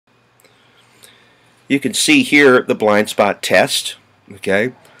You can see here the blind spot test.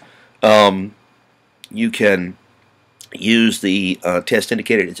 Okay, you can use the test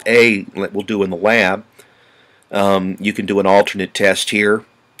indicated as A that we'll do in the lab. You can do an alternate test here.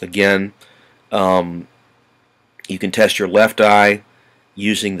 Again, you can test your left eye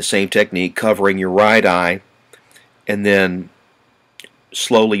using the same technique, covering your right eye, and then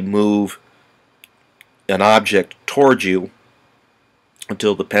slowly move an object towards you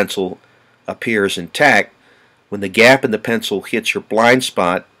until the pencil appears intact. When the gap in the pencil hits your blind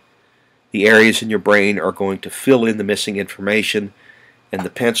spot, the areas in your brain are going to fill in the missing information, and the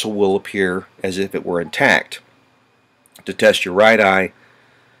pencil will appear as if it were intact. To test your right eye,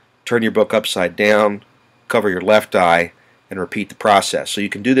 turn your book upside down, cover your left eye, and repeat the process. So you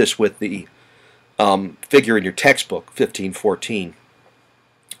can do this with the figure in your textbook, 1514,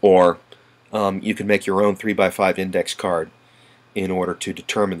 or you can make your own 3x5 index card in order to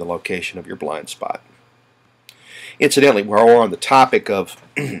determine the location of your blind spot. Incidentally, while we're on the topic of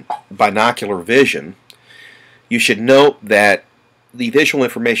binocular vision, you should note that the visual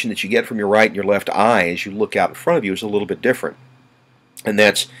information that you get from your right and your left eye as you look out in front of you is a little bit different. And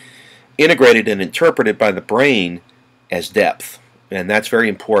that's integrated and interpreted by the brain as depth. And that's very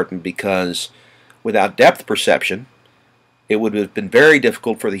important because without depth perception, it would have been very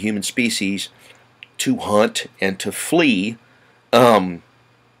difficult for the human species to hunt and to flee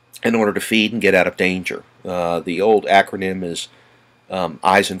in order to feed and get out of danger. The old acronym is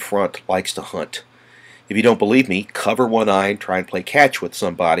eyes in front, likes to hunt. If you don't believe me, cover one eye and try and play catch with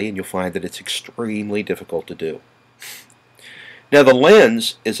somebody, and you'll find that it's extremely difficult to do. Now, the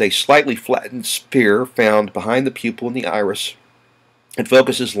lens is a slightly flattened sphere found behind the pupil in the iris. It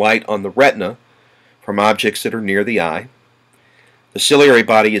focuses light on the retina from objects that are near the eye. The ciliary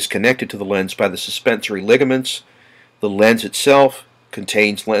body is connected to the lens by the suspensory ligaments. The lens itself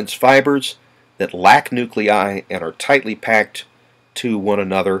contains lens fibers that lack nuclei and are tightly packed to one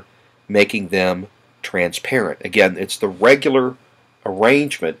another, making them transparent. Again, it's the regular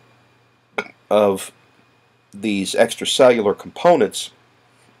arrangement of these extracellular components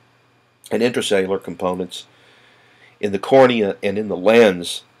and intracellular components in the cornea and in the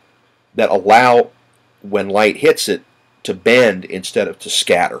lens that allow, when light hits it, to bend instead of to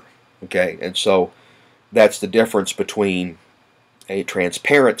scatter. Okay, and so that's the difference between a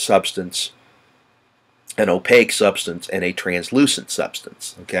transparent substance, an opaque substance, and a translucent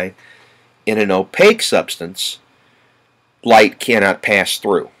substance. Okay, in an opaque substance, light cannot pass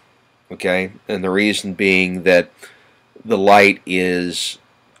through. Okay, and the reason being that the light is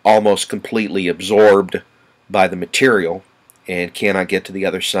almost completely absorbed by the material and cannot get to the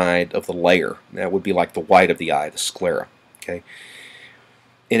other side of the layer. That would be like the white of the eye, the sclera. Okay,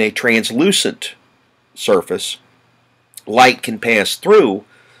 in a translucent surface, light can pass through,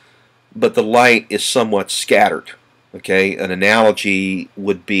 but the light is somewhat scattered. Okay, an analogy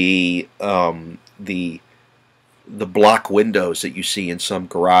would be the block windows that you see in some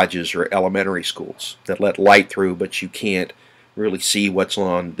garages or elementary schools that let light through, but you can't really see what's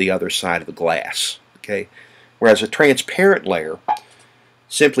on the other side of the glass. Okay, whereas a transparent layer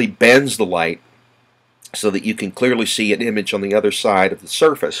simply bends the light so that you can clearly see an image on the other side of the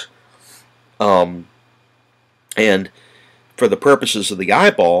surface. And for the purposes of the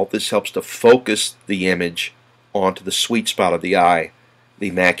eyeball, this helps to focus the image onto the sweet spot of the eye,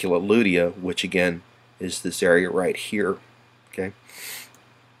 the macula lutea, which again is this area right here. Okay.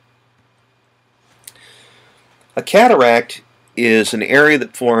 A cataract is an area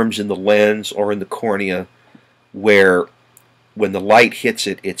that forms in the lens or in the cornea where when the light hits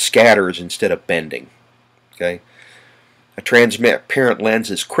it, it scatters instead of bending. Okay. A transparent lens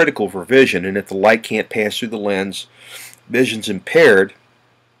is critical for vision, and if the light can't pass through the lens, vision's impaired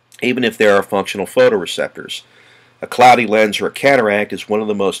even if there are functional photoreceptors. A cloudy lens or a cataract is one of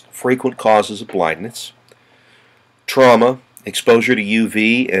the most frequent causes of blindness. Trauma, exposure to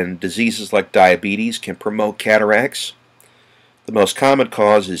UV, and diseases like diabetes can promote cataracts. The most common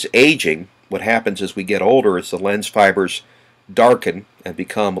cause is aging. What happens as we get older is the lens fibers darken and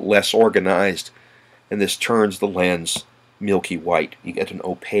become less organized, and this turns the lens milky white. You get an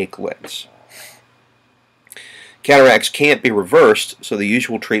opaque lens. Cataracts can't be reversed, so the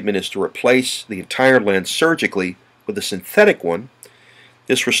usual treatment is to replace the entire lens surgically with a synthetic one.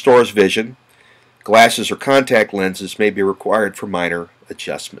 This restores vision. Glasses or contact lenses may be required for minor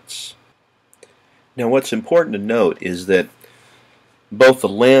adjustments. Now, what's important to note is that both the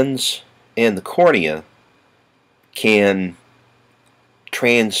lens and the cornea can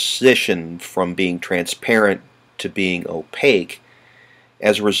transition from being transparent to being opaque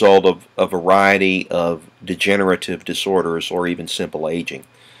as a result of a variety of degenerative disorders or even simple aging.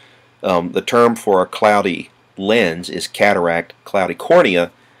 The term for a cloudy lens is cataract. Cloudy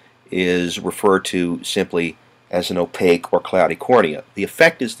cornea is referred to simply as an opaque or cloudy cornea. The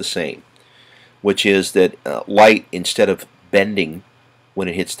effect is the same, which is that light, instead of bending when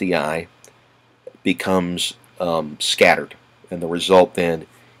it hits the eye, becomes scattered, and the result then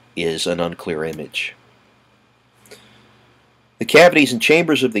is an unclear image. The cavities and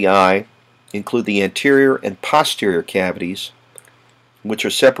chambers of the eye include the anterior and posterior cavities, which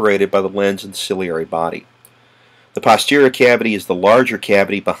are separated by the lens and the ciliary body. The posterior cavity is the larger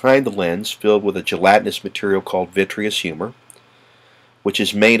cavity behind the lens, filled with a gelatinous material called vitreous humor, which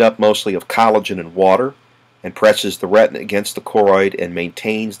is made up mostly of collagen and water and presses the retina against the choroid and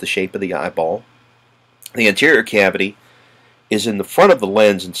maintains the shape of the eyeball. The anterior cavity is in the front of the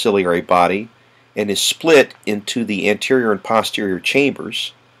lens and ciliary body and is split into the anterior and posterior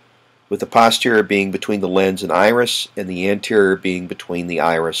chambers, with the posterior being between the lens and iris and the anterior being between the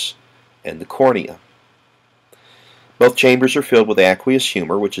iris and the cornea. Both chambers are filled with aqueous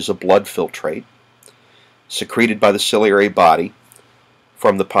humor, which is a blood filtrate, secreted by the ciliary body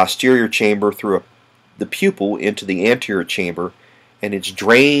from the posterior chamber through the pupil into the anterior chamber, and it's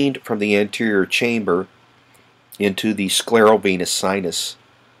drained from the anterior chamber into the sclerovenous sinus,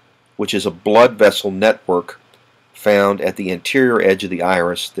 which is a blood vessel network found at the anterior edge of the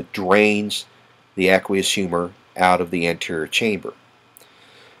iris that drains the aqueous humor out of the anterior chamber.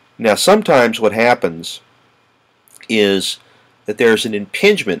 Now, sometimes what happens is that there's an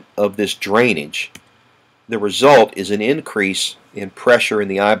impingement of this drainage. The result is an increase in pressure in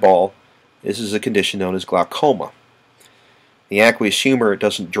the eyeball. This is a condition known as glaucoma. The aqueous humor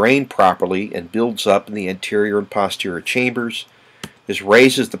doesn't drain properly and builds up in the anterior and posterior chambers. This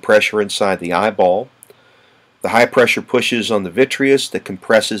raises the pressure inside the eyeball. The high pressure pushes on the vitreous that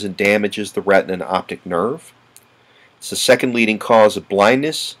compresses and damages the retina and optic nerve. It's the second leading cause of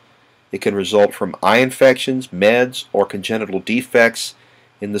blindness. It can result from eye infections, meds, or congenital defects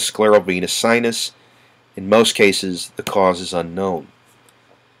in the sclerovenous sinus. In most cases, the cause is unknown.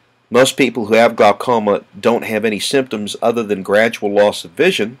 Most people who have glaucoma don't have any symptoms other than gradual loss of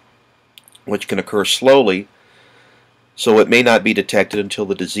vision, which can occur slowly, so it may not be detected until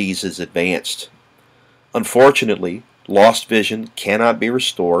the disease is advanced. Unfortunately, lost vision cannot be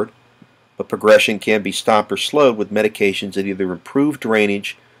restored, but progression can be stopped or slowed with medications that either improve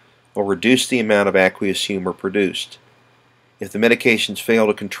drainage or reduce the amount of aqueous humor produced. If the medications fail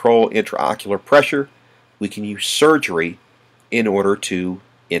to control intraocular pressure, we can use surgery in order to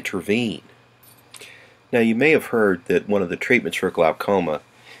intervene. Now, you may have heard that one of the treatments for glaucoma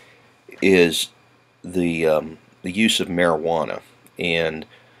is the use of marijuana, and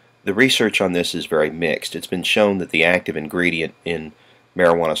the research on this is very mixed. It's been shown that the active ingredient in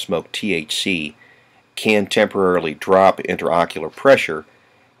marijuana smoke, THC, can temporarily drop intraocular pressure.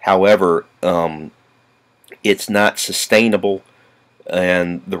 However, it's not sustainable,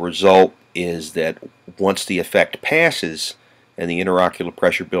 and the result is that once the effect passes and the intraocular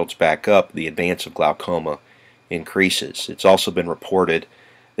pressure builds back up, the advance of glaucoma increases. It's also been reported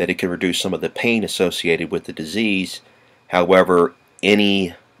that it can reduce some of the pain associated with the disease. However,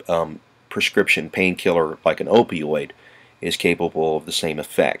 any prescription painkiller like an opioid is capable of the same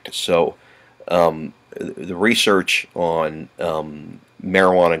effect. So the research on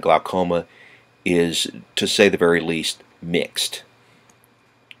marijuana and glaucoma is, to say the very least, mixed.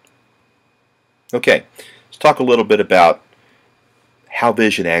 Okay, let's talk a little bit about how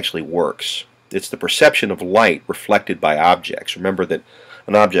vision actually works. It's the perception of light reflected by objects. Remember that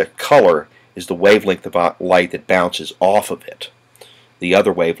an object color is the wavelength of light that bounces off of it. The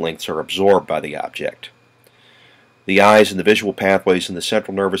other wavelengths are absorbed by the object. The eyes and the visual pathways in the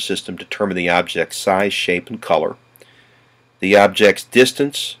central nervous system determine the object's size, shape, and color. The object's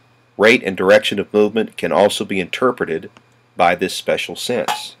distance, rate, and direction of movement can also be interpreted by this special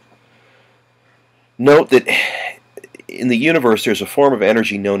sense. Note that in the universe there's a form of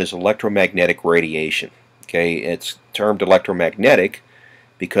energy known as electromagnetic radiation. Okay, it's termed electromagnetic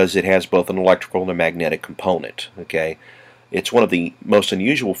because it has both an electrical and a magnetic component. Okay, it's one of the most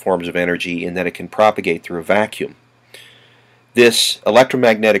unusual forms of energy in that it can propagate through a vacuum. This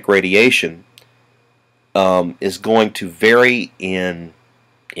electromagnetic radiation is going to vary in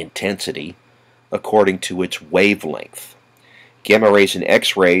intensity according to its wavelength. Gamma rays and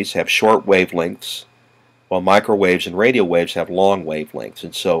X-rays have short wavelengths, while microwaves and radio waves have long wavelengths.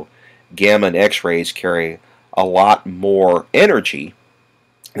 And so gamma and X-rays carry a lot more energy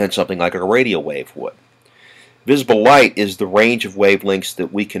than something like a radio wave would. Visible light is the range of wavelengths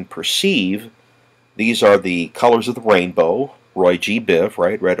that we can perceive. These are the colors of the rainbow, Roy G. Biv,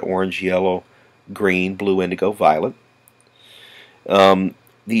 right? Red, orange, yellow, green, blue, indigo, violet.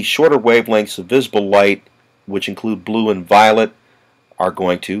 the shorter wavelengths of visible light, which include blue and violet, are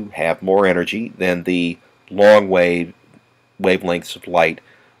going to have more energy than the long wavelengths of light,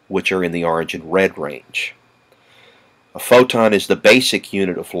 which are in the orange and red range. A photon is the basic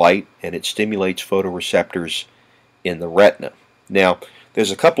unit of light, and it stimulates photoreceptors in the retina. Now,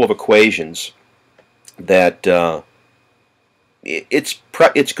 there's a couple of equations that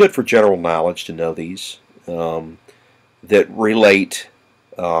it's good for general knowledge to know these, that relate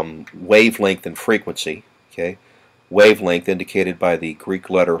wavelength and frequency. Okay, wavelength, indicated by the Greek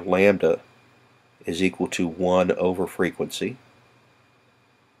letter lambda, is equal to 1 over frequency.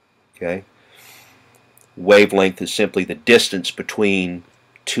 Okay, wavelength is simply the distance between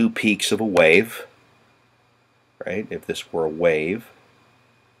two peaks of a wave. Right? If this were a wave,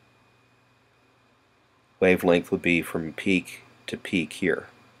 wavelength would be from peak to peak here.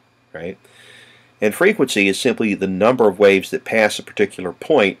 Right? And frequency is simply the number of waves that pass a particular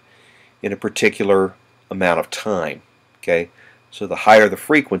point in a particular amount of time. Okay? So the higher the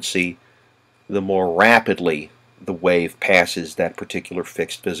frequency, the more rapidly the wave passes that particular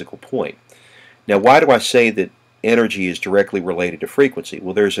fixed physical point. Now, why do I say that energy is directly related to frequency?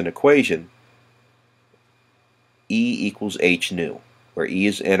 Well, there's an equation, E equals h nu, where E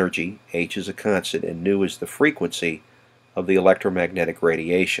is energy, h is a constant, and nu is the frequency of the electromagnetic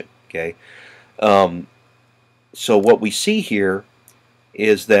radiation. Okay, so what we see here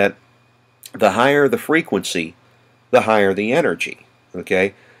is that the higher the frequency, the higher the energy.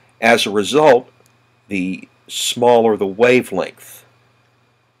 Okay, as a result, the smaller the wavelength,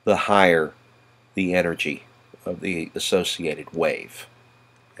 the higher the energy of the associated wave.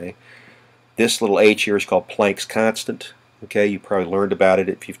 Okay, this little h here is called Planck's constant. Okay, you probably learned about it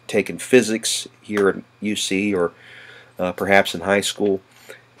if you've taken physics here at UC or perhaps in high school.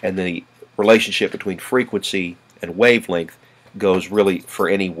 And the relationship between frequency and wavelength goes really for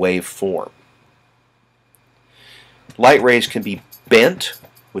any wave form. Light rays can be bent,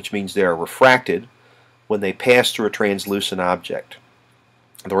 which means they are refracted, when they pass through a translucent object.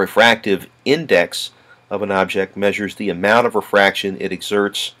 The refractive index of an object measures the amount of refraction it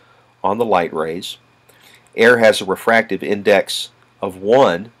exerts on the light rays. Air has a refractive index of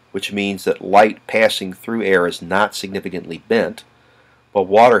 1, which means that light passing through air is not significantly bent, while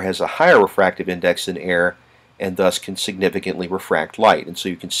water has a higher refractive index than air and thus can significantly refract light. And so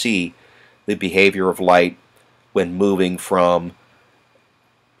you can see the behavior of light when moving from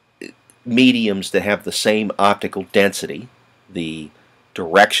mediums that have the same optical density. The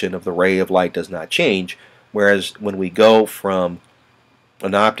direction of the ray of light does not change, whereas when we go from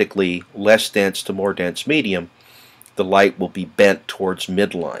an optically less dense to more dense medium, the light will be bent towards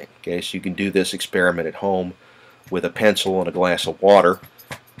midline. Okay, so you can do this experiment at home with a pencil and a glass of water.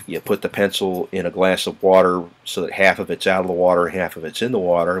 You put the pencil in a glass of water so that half of it's out of the water and half of it's in the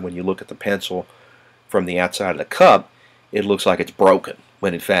water, and when you look at the pencil from the outside of the cup, it looks like it's broken,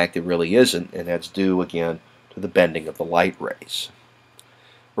 when in fact it really isn't, and that's due again to the bending of the light rays.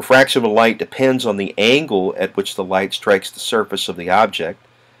 Refraction of light depends on the angle at which the light strikes the surface of the object.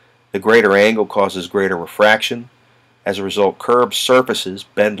 The greater angle causes greater refraction. As a result, curved surfaces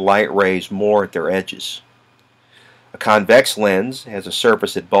bend light rays more at their edges. A convex lens has a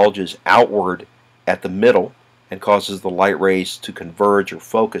surface that bulges outward at the middle and causes the light rays to converge or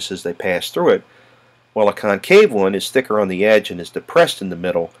focus as they pass through it, while a concave one is thicker on the edge and is depressed in the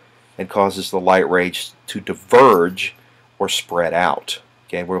middle and causes the light rays to diverge or spread out.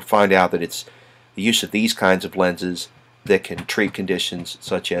 Okay, we'll find out that it's the use of these kinds of lenses that can treat conditions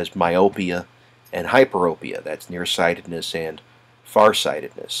such as myopia and hyperopia. That's nearsightedness and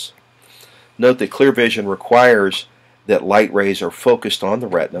farsightedness. Note that clear vision requires that light rays are focused on the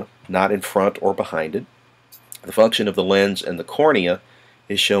retina, not in front or behind it. The function of the lens and the cornea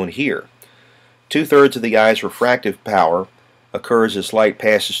is shown here. 2/3 of the eye's refractive power occurs as light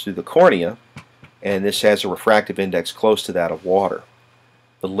passes through the cornea, and this has a refractive index close to that of water.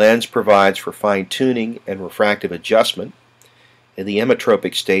 The lens provides for fine-tuning and refractive adjustment. In the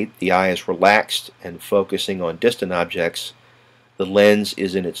emmetropic state, the eye is relaxed and focusing on distant objects. The lens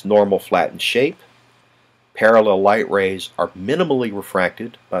is in its normal flattened shape. Parallel light rays are minimally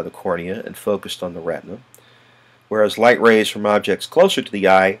refracted by the cornea and focused on the retina, whereas light rays from objects closer to the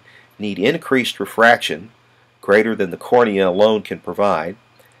eye need increased refraction, greater than the cornea alone can provide,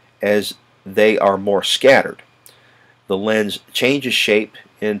 as they are more scattered. The lens changes shape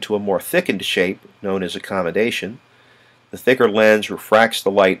into a more thickened shape, known as accommodation. The thicker lens refracts the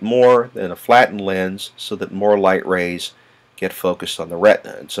light more than a flattened lens, so that more light rays get focused on the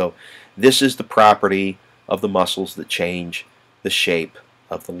retina. And so this is the property of the muscles that change the shape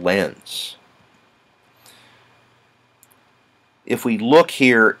of the lens. if we look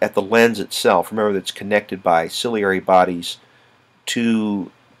here at the lens itself, remember that it's connected by ciliary bodies to,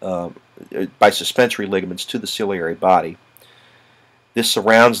 by suspensory ligaments to the ciliary body. This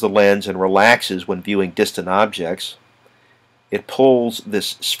surrounds the lens and relaxes when viewing distant objects. It pulls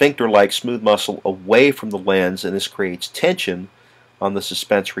this sphincter-like smooth muscle away from the lens, and this creates tension on the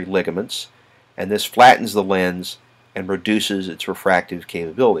suspensory ligaments, and this flattens the lens and reduces its refractive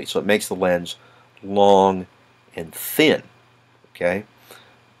capability. So it makes the lens long and thin. Okay?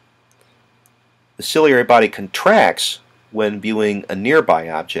 The ciliary body contracts when viewing a nearby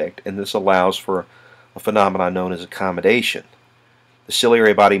object, and this allows for a phenomenon known as accommodation. The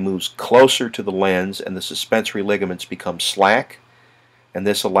ciliary body moves closer to the lens and the suspensory ligaments become slack, and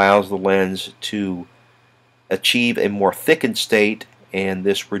this allows the lens to achieve a more thickened state, and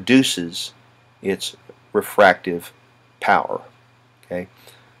this reduces its refractive power. Okay?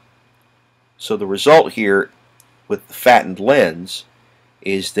 So the result here with the fattened lens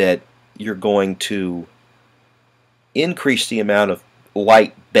is that you're going to increase the amount of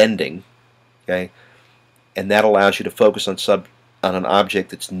light bending, okay, and that allows you to focus on an object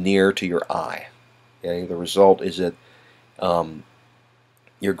that's near to your eye. Okay? The result is that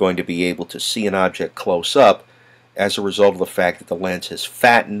you're going to be able to see an object close up as a result of the fact that the lens has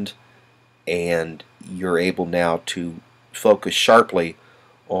fattened, and you're able now to focus sharply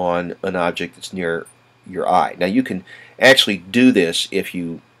on an object that's near your eye. Now you can actually do this if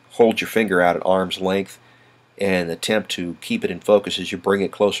you hold your finger out at arm's length and attempt to keep it in focus as you bring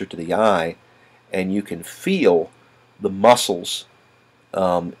it closer to the eye, and you can feel the muscles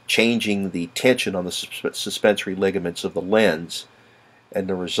changing the tension on the suspensory ligaments of the lens, and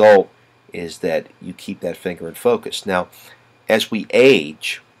the result is that you keep that finger in focus. Now, as we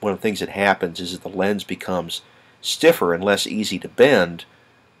age, one of the things that happens is that the lens becomes stiffer and less easy to bend.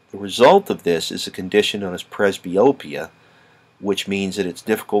 The result of this is a condition known as presbyopia, which means that it's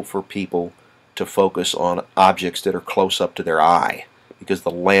difficult for people to focus on objects that are close up to their eye because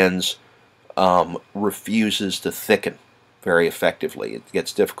the lens refuses to thicken very effectively. It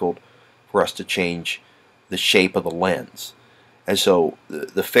gets difficult for us to change the shape of the lens. And so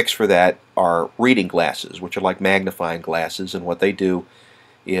the fix for that are reading glasses, which are like magnifying glasses, and what they do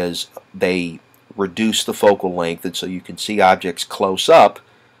is they reduce the focal length, and so you can see objects close up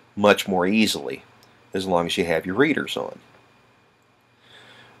much more easily as long as you have your readers on.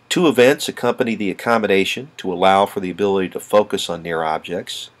 Two events accompany the accommodation to allow for the ability to focus on near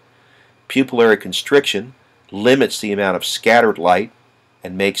objects. Pupillary constriction limits the amount of scattered light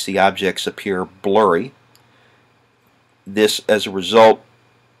and makes the objects appear blurry. This, as a result,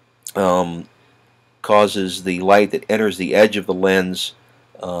 causes the light that enters the edge of the lens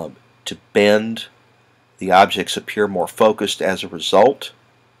to bend. The objects appear more focused as a result.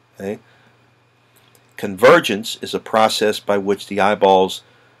 Okay? Convergence is a process by which the eyeballs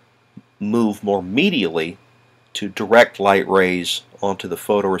move more medially to direct light rays onto the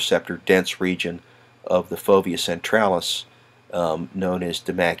photoreceptor dense region of the fovea centralis, known as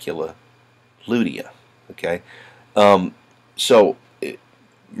the macula lutea. Okay, so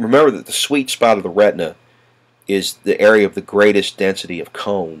remember that the sweet spot of the retina is the area of the greatest density of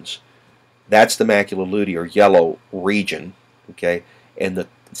cones. That's the macula lutea, or yellow region. Okay, and the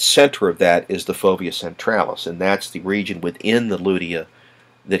center of that is the fovea centralis, and that's the region within the lutea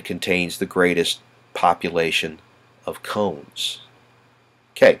that contains the greatest population of cones.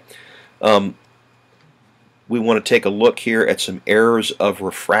 Okay, we want to take a look here at some errors of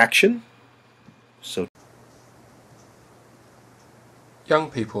refraction. So, young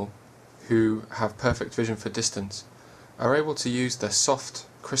people who have perfect vision for distance are able to use their soft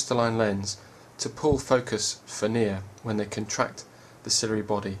crystalline lens to pull focus for near when they contract the ciliary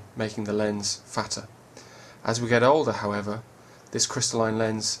body, making the lens fatter. As we get older, however, this crystalline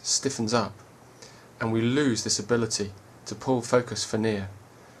lens stiffens up and we lose this ability to pull focus for near,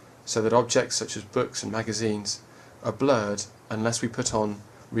 so that objects such as books and magazines are blurred unless we put on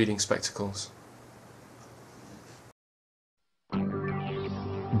reading spectacles.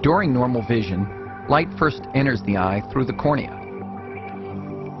 During normal vision, light first enters the eye through the cornea,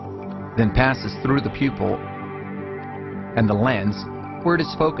 then passes through the pupil and the lens, where it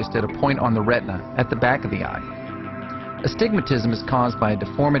is focused at a point on the retina at the back of the eye. Astigmatism is caused by a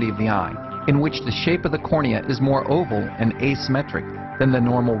deformity of the eye, in which the shape of the cornea is more oval and asymmetric than the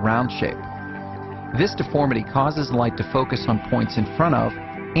normal round shape. This deformity causes light to focus on points in front of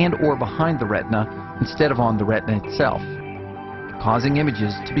and or behind the retina instead of on the retina itself, causing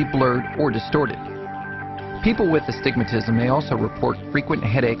images to be blurred or distorted. People with astigmatism may also report frequent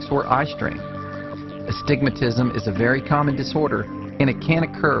headaches or eye strain. Astigmatism is a very common disorder, and it can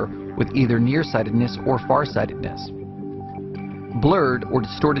occur with either nearsightedness or farsightedness. Blurred or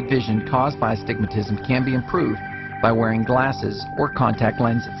distorted vision caused by astigmatism can be improved by wearing glasses or contact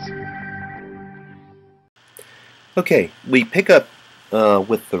lenses. Okay, we pick up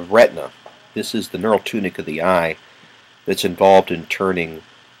with the retina. This is the neural tunic of the eye that's involved in turning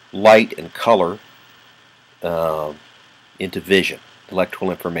light and color into vision,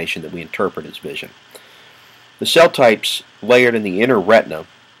 electrical information that we interpret as vision. The cell types layered in the inner retina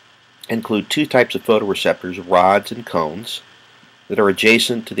include two types of photoreceptors, rods and cones, that are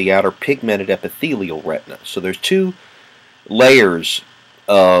adjacent to the outer pigmented epithelial retina. So there's two layers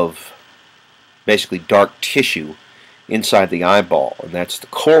of basically dark tissue inside the eyeball, and that's the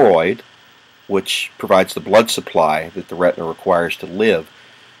choroid, which provides the blood supply that the retina requires to live,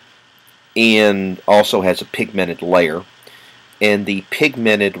 and also has a pigmented layer, and the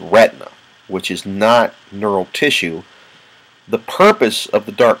pigmented retina, which is not neural tissue. The purpose of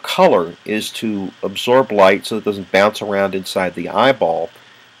the dark color is to absorb light so it doesn't bounce around inside the eyeball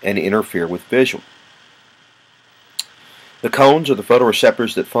and interfere with vision. The cones are the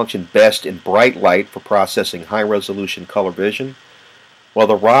photoreceptors that function best in bright light for processing high-resolution color vision, while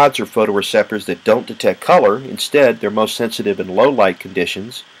the rods are photoreceptors that don't detect color. Instead, they're most sensitive in low light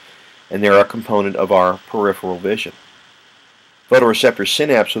conditions, and they're a component of our peripheral vision. Photoreceptors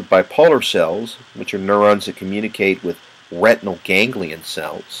synapse with bipolar cells, which are neurons that communicate with retinal ganglion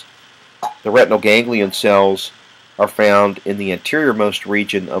cells. The retinal ganglion cells are found in the anteriormost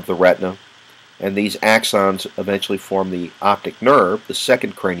region of the retina, and these axons eventually form the optic nerve, the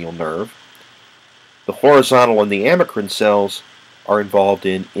second cranial nerve. The horizontal and the amacrine cells are involved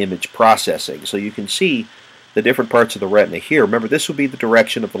in image processing. So you can see the different parts of the retina here. Remember, this will be the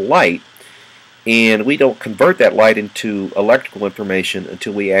direction of the light, and we don't convert that light into electrical information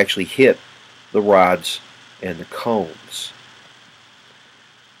until we actually hit the rods and the cones.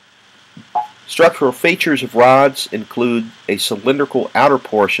 Structural features of rods include a cylindrical outer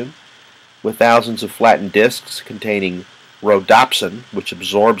portion with thousands of flattened discs containing rhodopsin, which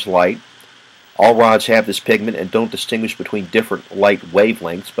absorbs light. All rods have this pigment and don't distinguish between different light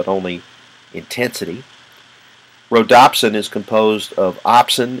wavelengths, but only intensity. Rhodopsin is composed of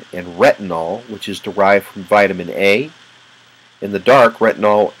opsin and retinol, which is derived from vitamin A. In the dark,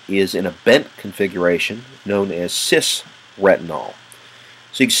 retinol is in a bent configuration known as cis-retinol.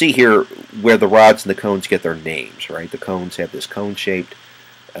 So you can see here where the rods and the cones get their names, right? The cones have this cone-shaped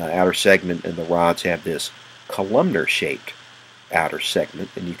outer segment, and the rods have this columnar-shaped outer segment.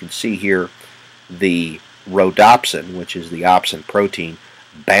 And you can see here the rhodopsin, which is the opsin protein,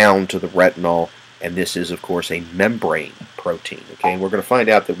 bound to the retinol, and this is, of course, a membrane protein. Okay, and we're going to find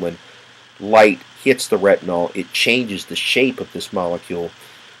out that when light hits the retinol, it changes the shape of this molecule.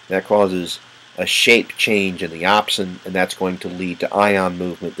 That causes a shape change in the opsin, and that's going to lead to ion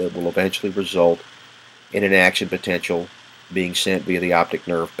movement that will eventually result in an action potential being sent via the optic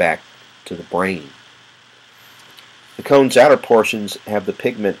nerve back to the brain. The cone's outer portions have the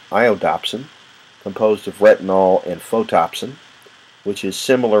pigment iodopsin, composed of retinol and photopsin, which is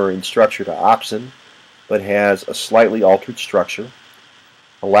similar in structure to opsin, but has a slightly altered structure,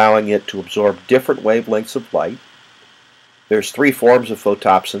 allowing it to absorb different wavelengths of light. There's three forms of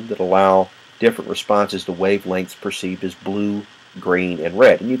photopsin that allow different responses to wavelengths perceived as blue, green, and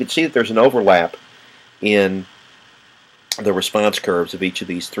red. And you can see that there's an overlap in the response curves of each of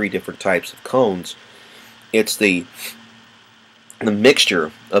these three different types of cones. It's the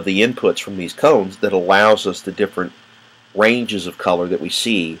mixture of the inputs from these cones that allows us the different ranges of color that we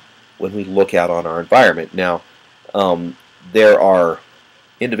see when we look out on our environment. Now, there are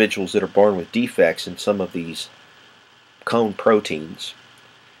individuals that are born with defects in some of these cone proteins.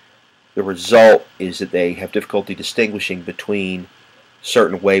 The result is that they have difficulty distinguishing between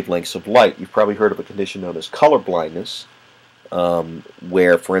certain wavelengths of light. You've probably heard of a condition known as color blindness,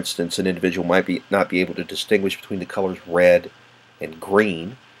 where, for instance, an individual might not be able to distinguish between the colors red and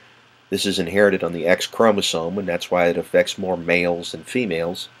green. This is inherited on the X chromosome, and that's why it affects more males than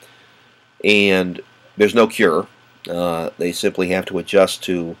females. And there's no cure. They simply have to adjust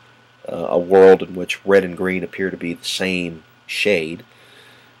to a world in which red and green appear to be the same shade.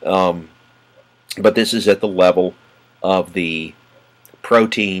 But this is at the level of the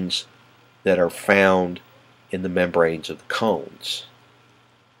proteins that are found in the membranes of the cones.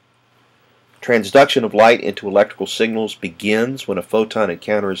 Transduction of light into electrical signals begins when a photon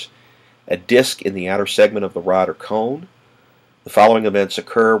encounters a disk in the outer segment of the rod or cone. The following events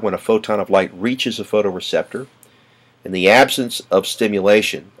occur when a photon of light reaches a photoreceptor. In the absence of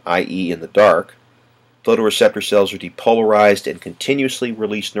stimulation, i.e. in the dark, photoreceptor cells are depolarized and continuously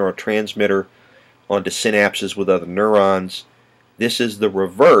release neurotransmitter onto synapses with other neurons. This is the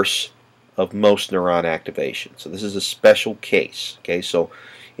reverse of most neuron activation. So this is a special case. Okay, so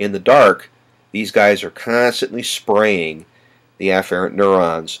in the dark, these guys are constantly spraying the afferent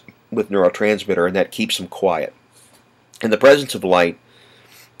neurons with neurotransmitter, and that keeps them quiet. In the presence of light,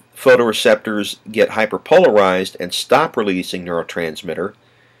 photoreceptors get hyperpolarized and stop releasing neurotransmitter.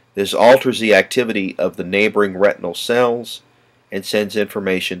 This alters the activity of the neighboring retinal cells and sends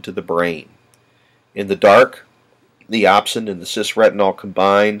information to the brain. In the dark, the opsin and the cisretinol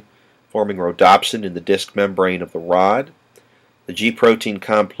combine, forming rhodopsin in the disc membrane of the rod. The G-protein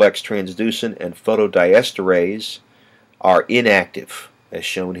complex transducin and photodiesterase are inactive, as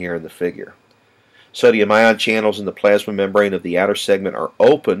shown here in the figure. Sodium ion channels in the plasma membrane of the outer segment are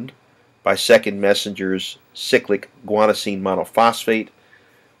opened by second messenger's cyclic guanosine monophosphate,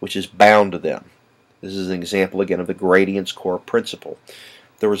 which is bound to them. This is an example again of the gradient's core principle.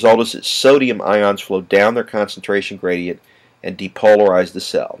 The result is that sodium ions flow down their concentration gradient and depolarize the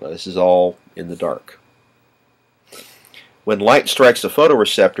cell. Now this is all in the dark. When light strikes the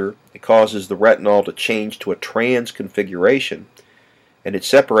photoreceptor, it causes the retinol to change to a trans configuration, and it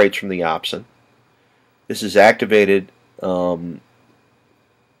separates from the opsin. This is activated in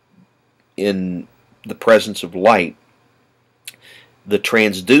the presence of light. The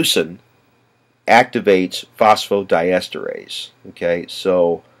transducin activates phosphodiesterase. Okay,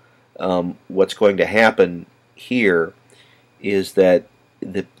 so what's going to happen here is that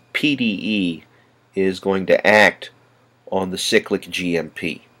the PDE is going to act on the cyclic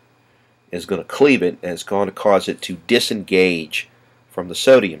GMP. It's going to cleave it, and it's going to cause it to disengage from the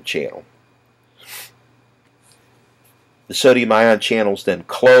sodium channel. The sodium ion channels then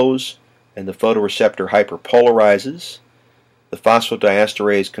close, and the photoreceptor hyperpolarizes. The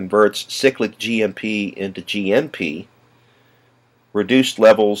phosphodiesterase converts cyclic GMP into GNP. Reduced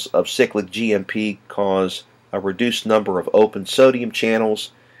levels of cyclic GMP cause a reduced number of open sodium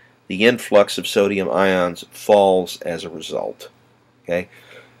channels. The influx of sodium ions falls as a result. Okay?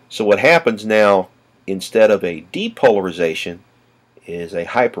 So what happens now, instead of a depolarization, is a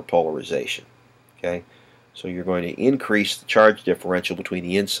hyperpolarization. Okay? So you're going to increase the charge differential between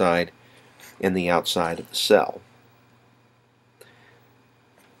the inside and the outside of the cell.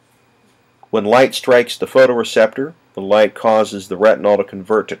 When light strikes the photoreceptor, the light causes the retinol to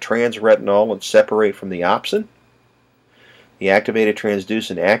convert to transretinol and separate from the opsin. The activated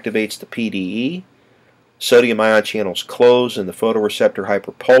transducin activates the PDE. Sodium ion channels close and the photoreceptor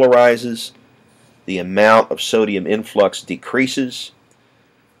hyperpolarizes. The amount of sodium influx decreases.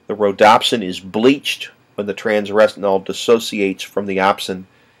 The rhodopsin is bleached when the transretinol dissociates from the opsin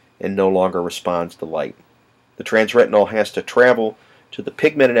and no longer responds to light. The transretinol has to travel to the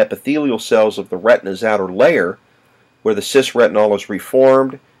pigmented epithelial cells of the retina's outer layer, where the cisretinol is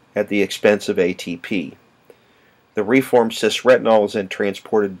reformed at the expense of ATP. The reformed cisretinol is then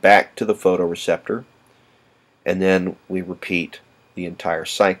transported back to the photoreceptor, and then we repeat the entire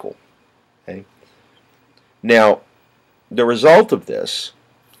cycle. Okay? Now, the result of this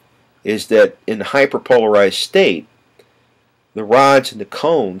is that in the hyperpolarized state, the rods and the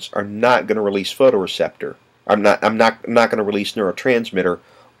cones are not going to release photoreceptor. I'm not going to release neurotransmitter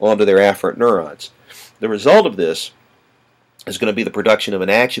onto their afferent neurons. The result of this is going to be the production of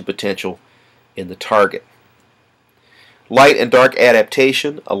an action potential in the target. Light and dark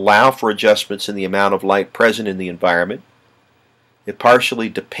adaptation allow for adjustments in the amount of light present in the environment. It partially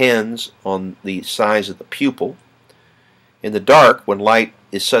depends on the size of the pupil. In the dark, when light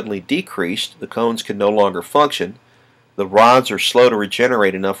is suddenly decreased, the cones can no longer function. The rods are slow to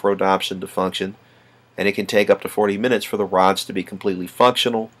regenerate enough rhodopsin to function, and it can take up to 40 minutes for the rods to be completely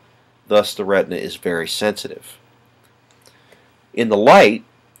functional. Thus, the retina is very sensitive. In the light,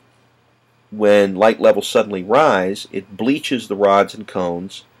 when light levels suddenly rise, it bleaches the rods and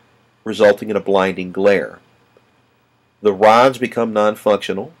cones, resulting in a blinding glare. The rods become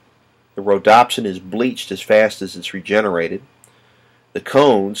non-functional. The rhodopsin is bleached as fast as it's regenerated. The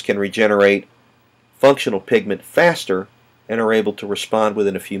cones can regenerate functional pigment faster and are able to respond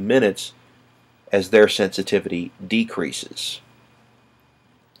within a few minutes as their sensitivity decreases.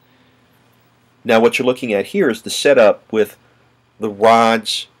 Now what you're looking at here is the setup with the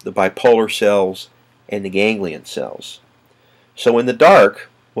rods, the bipolar cells, and the ganglion cells. So in the dark,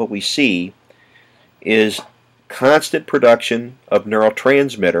 what we see is constant production of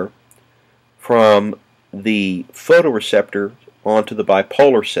neurotransmitter from the photoreceptor onto the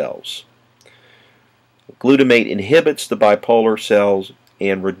bipolar cells. Glutamate inhibits the bipolar cells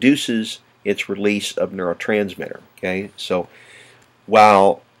and reduces its release of neurotransmitter. Okay, so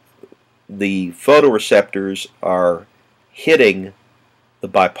while the photoreceptors are hitting the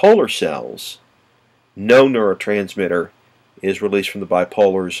bipolar cells, no neurotransmitter is released from the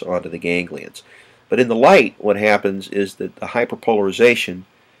bipolars onto the ganglions. But in the light, what happens is that the hyperpolarization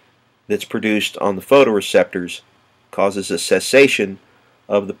that's produced on the photoreceptors causes a cessation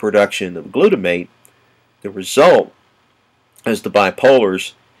of the production of glutamate. The result is the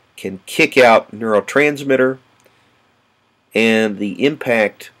bipolars can kick out neurotransmitter, and the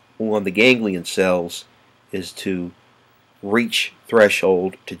impact on the ganglion cells is to reach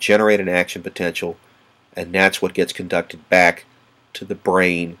threshold to generate an action potential, and that's what gets conducted back to the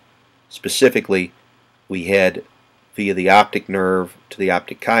brain. Specifically, we head via the optic nerve to the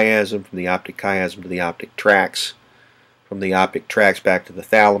optic chiasm, from the optic chiasm to the optic tracts, from the optic tracts back to the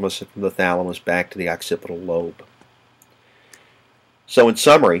thalamus, and from the thalamus back to the occipital lobe. So in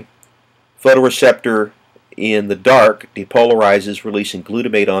summary, photoreceptor in the dark depolarizes, releasing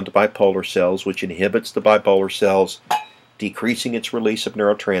glutamate onto bipolar cells, which inhibits the bipolar cells, decreasing its release of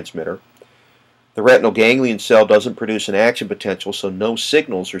neurotransmitter. The retinal ganglion cell doesn't produce an action potential, so no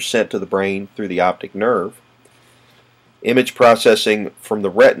signals are sent to the brain through the optic nerve. Image processing from the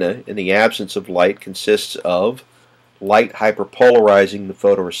retina in the absence of light consists of light hyperpolarizing the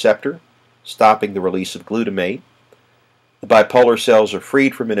photoreceptor, stopping the release of glutamate. The bipolar cells are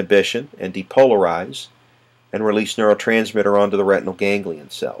freed from inhibition and depolarize and release neurotransmitter onto the retinal ganglion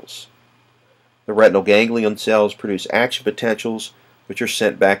cells. The retinal ganglion cells produce action potentials which are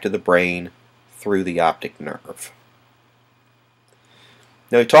sent back to the brain through the optic nerve.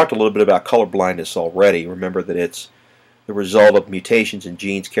 Now, we talked a little bit about color blindness already. Remember that it's the result of mutations in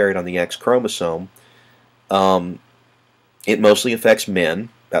genes carried on the X chromosome. It mostly affects men.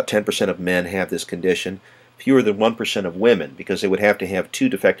 About 10% of men have this condition. Fewer than 1% of women, because they would have to have 2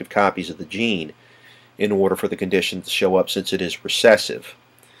 defective copies of the gene in order for the condition to show up, since it is recessive.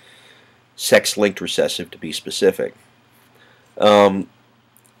 Sex-linked recessive, to be specific. The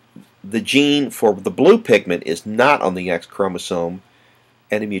gene for the blue pigment is not on the X chromosome,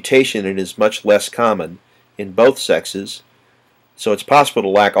 and a mutation in it is much less common in both sexes, so it's possible to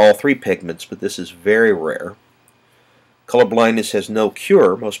lack all 3 pigments, but this is very rare. Color blindness has no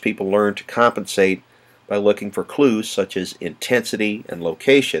cure. Most people learn to compensate by looking for clues such as intensity and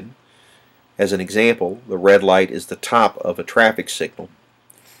location. As an example, the red light is the top of a traffic signal.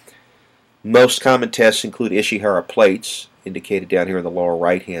 Most common tests include Ishihara plates, indicated down here in the lower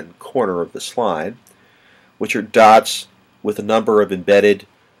right-hand corner of the slide, which are dots with a number of embedded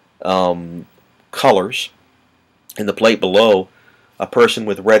colors. In the plate below, a person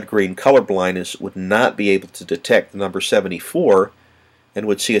with red-green color blindness would not be able to detect the number 74 and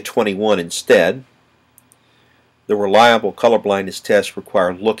would see a 21 instead. The reliable color blindness tests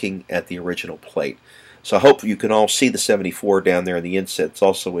require looking at the original plate. So I hope you can all see the 74 down there in the inset. It's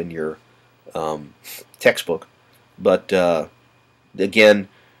also in your textbook. But again,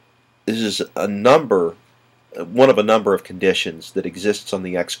 this is one of a number of conditions that exists on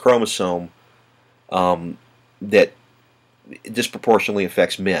the X chromosome that disproportionately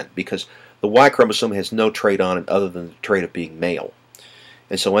affects men, because the Y chromosome has no trait on it other than the trait of being male.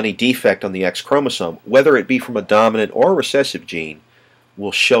 And so any defect on the X chromosome, whether it be from a dominant or a recessive gene,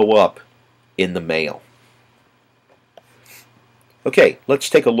 will show up in the male. Okay, let's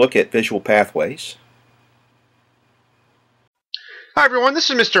take a look at visual pathways. Hi everyone, this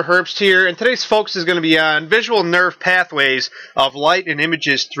is Mr. Herbst here, and today's focus is going to be on visual nerve pathways of light and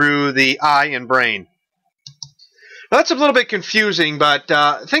images through the eye and brain. Now that's a little bit confusing, but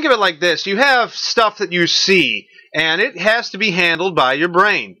think of it like this. You have stuff that you see, and it has to be handled by your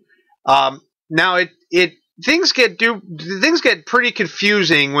brain. Now things get pretty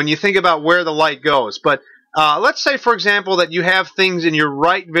confusing when you think about where the light goes, but let's say, for example, that you have things in your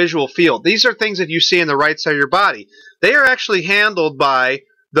right visual field. These are things that you see in the right side of your body. They are actually handled by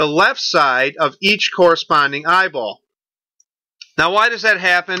the left side of each corresponding eyeball. Now, why does that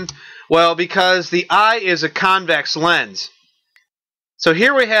happen? Well, because the eye is a convex lens. So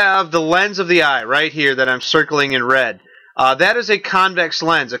here we have the lens of the eye right here that I'm circling in red. That is a convex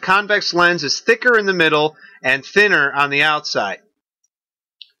lens. A convex lens is thicker in the middle and thinner on the outside.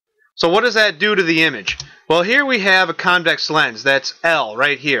 So what does that do to the image? Well, here we have a convex lens. That's L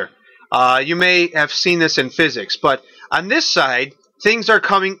right here. You may have seen this in physics, but on this side, things are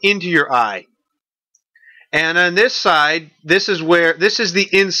coming into your eye. And on this side, this is the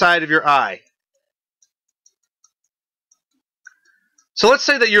inside of your eye. So let's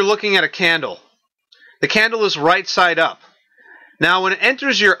say that you're looking at a candle. The candle is right side up. Now, when it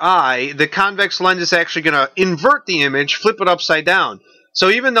enters your eye, the convex lens is actually going to invert the image, flip it upside down. So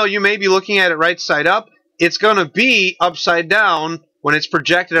even though you may be looking at it right side up, it's going to be upside down when it's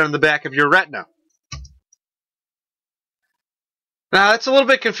projected on the back of your retina. Now, that's a little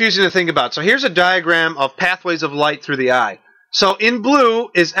bit confusing to think about. So here's a diagram of pathways of light through the eye. So in blue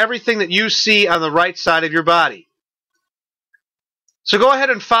is everything that you see on the right side of your body. So go ahead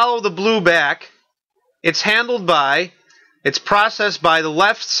and follow the blue back. It's processed by the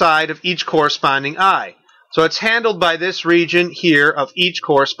left side of each corresponding eye. So it's handled by this region here of each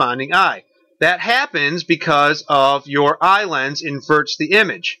corresponding eye. That happens because of your eye lens inverts the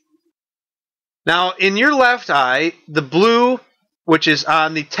image. Now in your left eye, the blue, which is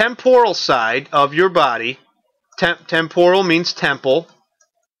on the temporal side of your body, temporal means temple,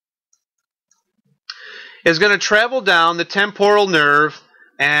 is going to travel down the temporal nerve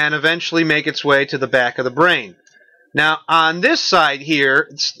and eventually make its way to the back of the brain. Now on this side here,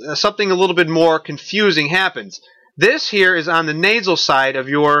 something a little bit more confusing happens. This here is on the nasal side of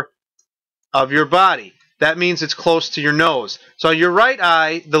your body. That means it's close to your nose. So your right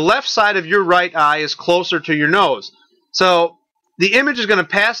eye, the left side of your right eye is closer to your nose. So the image is going to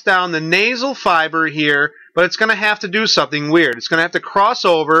pass down the nasal fiber here, but it's going to have to do something weird. It's going to have to cross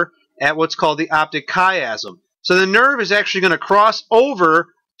over at what's called the optic chiasm. So the nerve is actually going to cross over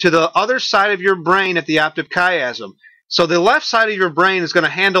to the other side of your brain at the optic chiasm. So the left side of your brain is going to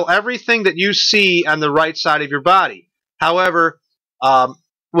handle everything that you see on the right side of your body. However,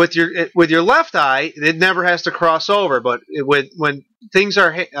 with your left eye, it never has to cross over. But when things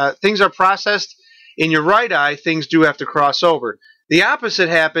are processed in your right eye, things do have to cross over. The opposite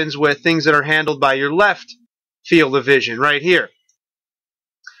happens with things that are handled by your left field of vision, right here.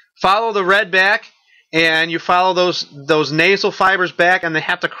 Follow the red back, and you follow those nasal fibers back, and they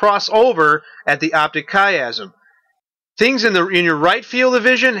have to cross over at the optic chiasm. Things in your right field of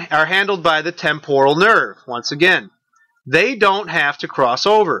vision are handled by the temporal nerve. Once again, they don't have to cross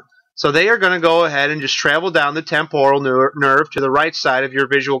over. So they are going to go ahead and just travel down the temporal nerve to the right side of your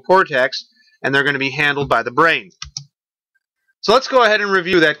visual cortex, and they're going to be handled by the brain. So let's go ahead and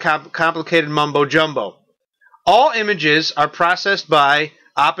review that complicated mumbo-jumbo. All images are processed by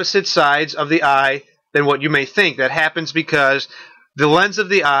opposite sides of the eye than what you may think. That happens because the lens of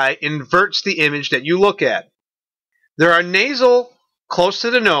the eye inverts the image that you look at. There are nasal, close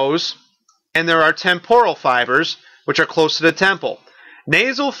to the nose, and there are temporal fibers, which are close to the temple.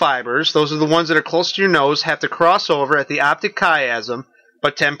 Nasal fibers, those are the ones that are close to your nose, have to cross over at the optic chiasm,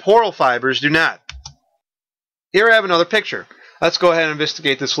 but temporal fibers do not. Here I have another picture. Let's go ahead and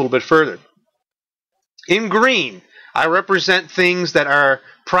investigate this a little bit further. In green, I represent things that are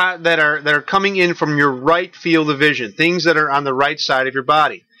coming in from your right field of vision, things that are on the right side of your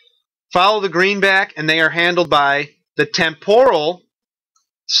body. Follow the green back, and they are handled by the temporal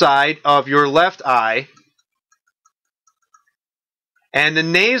side of your left eye and the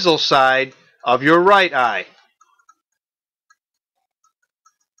nasal side of your right eye.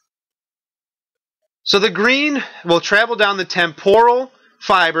 So the green will travel down the temporal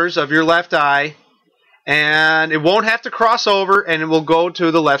fibers of your left eye, and it won't have to cross over, and it will go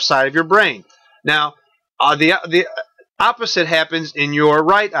to the left side of your brain. Now, the opposite happens in your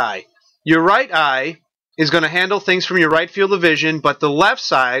right eye. Your right eye is going to handle things from your right field of vision, but the left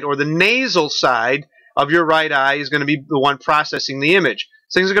side, or the nasal side of your right eye, is going to be the one processing the image.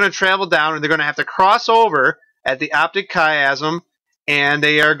 So things are going to travel down, and they're going to have to cross over at the optic chiasm, and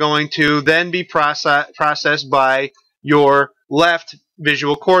they are going to then be processed by your left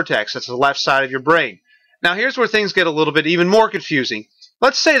visual cortex. That's the left side of your brain. Now here's where things get a little bit even more confusing.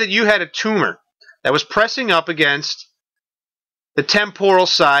 Let's say that you had a tumor that was pressing up against the temporal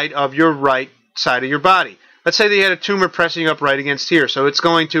side of your right side of your body. Let's say that you had a tumor pressing up right against here. So it's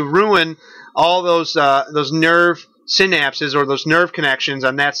going to ruin all those nerve synapses, or those nerve connections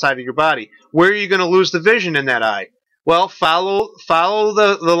on that side of your body. Where are you going to lose the vision in that eye? Well, follow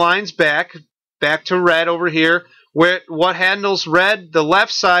the lines back to red over here. What handles red? The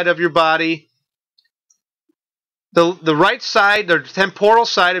left side of your body. The right side, the temporal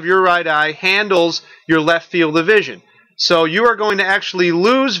side of your right eye, handles your left field of vision. So you are going to actually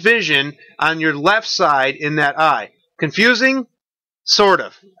lose vision on your left side in that eye. Confusing? Sort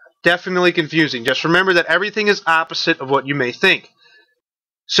of. Definitely confusing. Just remember that everything is opposite of what you may think.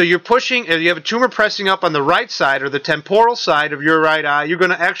 So you're pushing, if you have a tumor pressing up on the right side, or the temporal side of your right eye, you're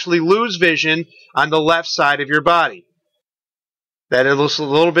going to actually lose vision on the left side of your body. That is a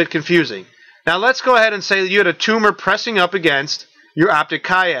little bit confusing. Now let's go ahead and say that you had a tumor pressing up against your optic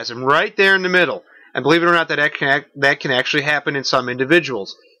chiasm, right there in the middle. And believe it or not, that can actually happen in some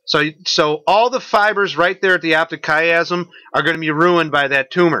individuals. So all the fibers right there at the optic chiasm are going to be ruined by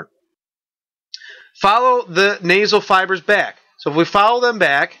that tumor. Follow the nasal fibers back. So if we follow them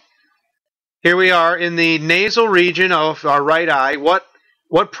back, here we are in the nasal region of our right eye. What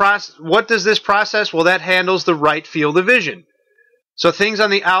does this process? Well, that handles the right field of vision. So things on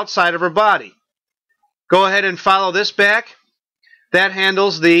the outside of our body. Go ahead and follow this back. that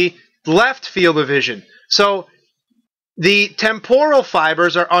handles the left field of vision. So the temporal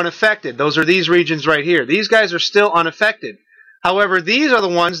fibers are unaffected. Those are these regions right here. These guys are still unaffected. However, these are the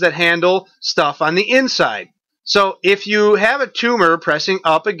ones that handle stuff on the inside. So if you have a tumor pressing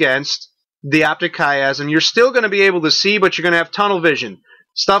up against the optic chiasm, you're still going to be able to see, but you're going to have tunnel vision.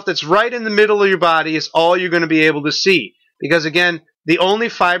 Stuff that's right in the middle of your body is all you're going to be able to see. Because again, the only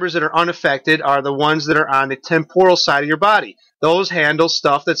fibers that are unaffected are the ones that are on the temporal side of your body. Those handle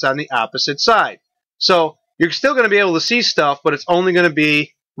stuff that's on the opposite side. So you're still going to be able to see stuff, but it's only going to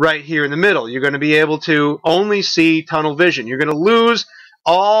be right here in the middle. You're going to be able to only see tunnel vision. You're going to lose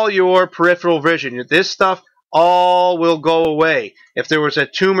all your peripheral vision. This stuff all will go away if there was a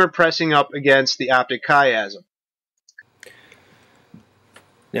tumor pressing up against the optic chiasm.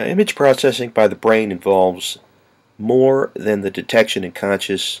 Now, image processing by the brain involves more than the detection and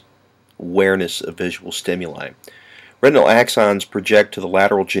conscious awareness of visual stimuli. Retinal axons project to the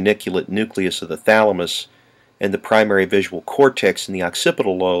lateral geniculate nucleus of the thalamus and the primary visual cortex in the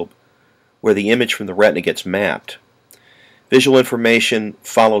occipital lobe, where the image from the retina gets mapped. Visual information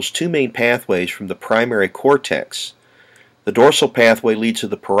follows two main pathways from the primary cortex. The dorsal pathway leads to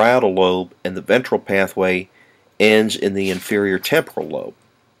the parietal lobe, and the ventral pathway ends in the inferior temporal lobe.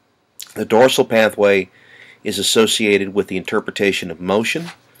 The dorsal pathway is associated with the interpretation of motion,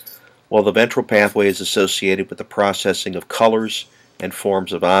 while the ventral pathway is associated with the processing of colors and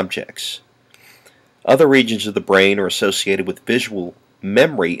forms of objects. Other regions of the brain are associated with visual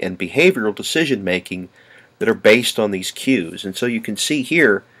memory and behavioral decision-making that are based on these cues. And so you can see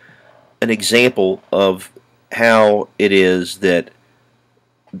here an example of how it is that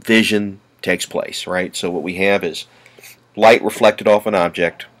vision takes place, right? So what we have is light reflected off an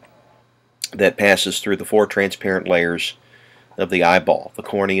object that passes through the four transparent layers of the eyeball: the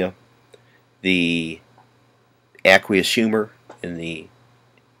cornea, the aqueous humor in the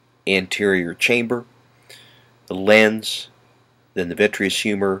anterior chamber, the lens, then the vitreous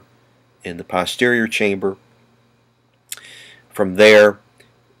humor in the posterior chamber. From there,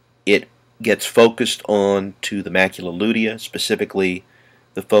 it gets focused on to the macula lutea, specifically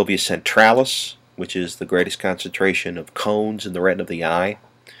the fovea centralis, which is the greatest concentration of cones in the retina of the eye.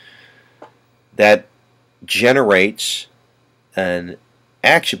 That generates an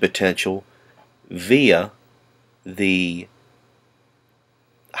action potential via the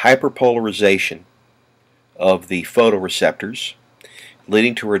hyperpolarization of the photoreceptors,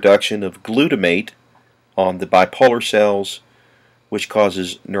 leading to reduction of glutamate on the bipolar cells, which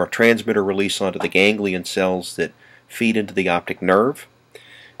causes neurotransmitter release onto the ganglion cells that feed into the optic nerve.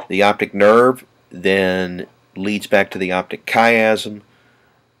 The optic nerve then leads back to the optic chiasm,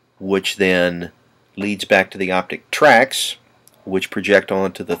 which then leads back to the optic tracts, which project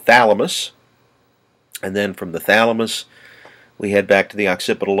onto the thalamus. And then from the thalamus, we head back to the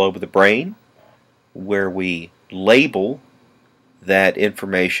occipital lobe of the brain, where we label that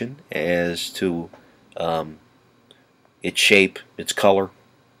information as to its shape, its color,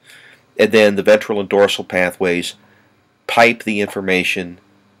 and then the ventral and dorsal pathways pipe the information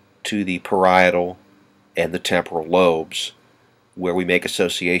to the parietal and the temporal lobes, where we make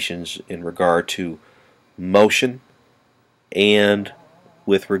associations in regard to motion and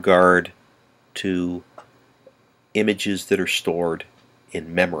with regard to images that are stored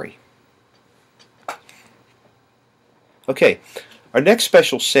in memory. Okay, our next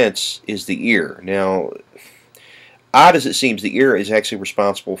special sense is the ear. Now, odd as it seems, the ear is actually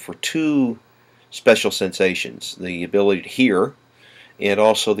responsible for two special sensations: the ability to hear and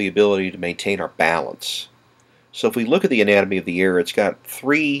also the ability to maintain our balance. So if we look at the anatomy of the ear, it's got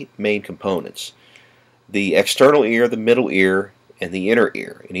three main components: the external ear, the middle ear, and the inner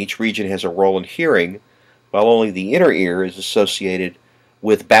ear. And each region has a role in hearing, while only the inner ear is associated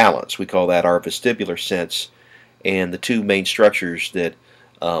with balance. We call that our vestibular sense. And the two main structures that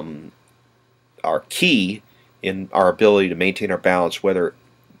are key in our ability to maintain our balance, whether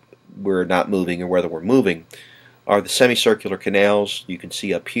we're not moving or whether we're moving, are the semicircular canals you can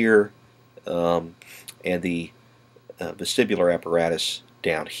see up here, and the vestibular apparatus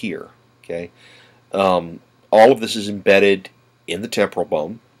down here. Okay, all of this is embedded in the temporal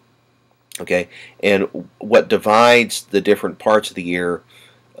bone. Okay, and what divides the different parts of the ear,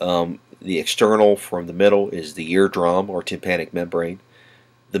 the external from the middle, is the eardrum or tympanic membrane.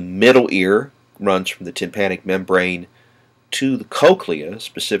 The middle ear runs from the tympanic membrane to the cochlea,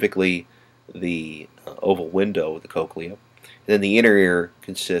 specifically the oval window of the cochlea. And then the inner ear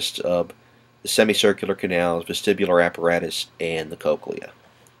consists of the semicircular canals, vestibular apparatus, and the cochlea.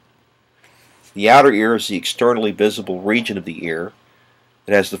 The outer ear is the externally visible region of the ear,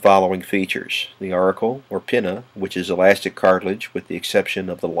 It has the following features: the auricle, or pinna, which is elastic cartilage with the exception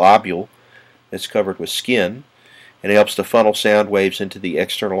of the lobule that's covered with skin, and it helps to funnel sound waves into the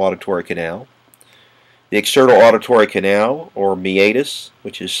external auditory canal. The external auditory canal, or meatus,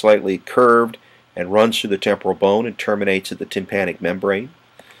 which is slightly curved and runs through the temporal bone and terminates at the tympanic membrane.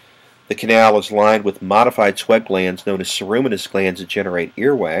 The canal is lined with modified sweat glands known as ceruminous glands that generate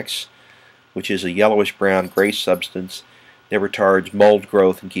earwax, which is a yellowish-brown gray substance that retards mold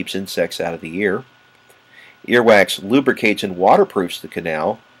growth and keeps insects out of the ear. Earwax lubricates and waterproofs the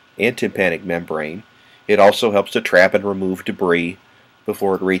canal and tympanic membrane. It also helps to trap and remove debris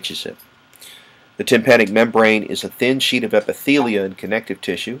before it reaches it. The tympanic membrane is a thin sheet of epithelia and connective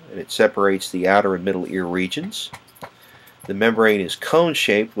tissue, and it separates the outer and middle ear regions. The membrane is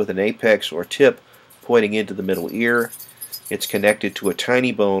cone-shaped with an apex or tip pointing into the middle ear. It's connected to a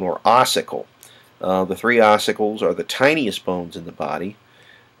tiny bone or ossicle. The three ossicles are the tiniest bones in the body.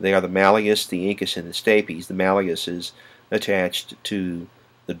 They are the malleus, the incus, and the stapes. The malleus is attached to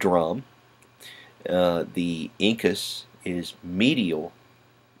the drum. The incus is medial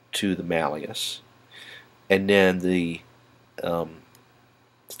to the malleus, and then the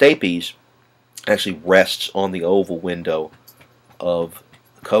stapes actually rests on the oval window of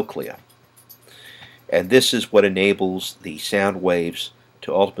the cochlea. And this is what enables the sound waves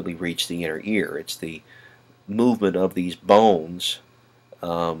to ultimately reach the inner ear. It's the movement of these bones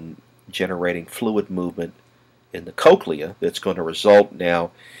generating fluid movement in the cochlea that's going to result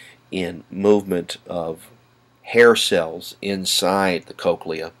now in movement of hair cells inside the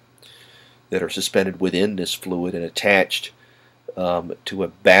cochlea that are suspended within this fluid and attached to a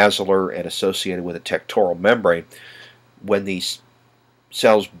basilar and associated with a tectoral membrane. When these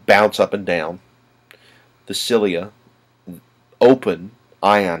cells bounce up and down, the cilia open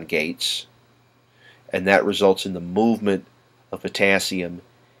ion gates, and that results in the movement of potassium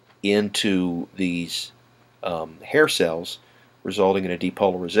into these hair cells, resulting in a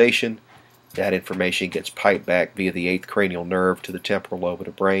depolarization. That information gets piped back via the 8th cranial nerve to the temporal lobe of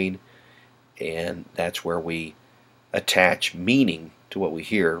the brain, and that's where we attach meaning to what we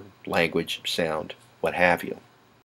hear, language, sound, what have you.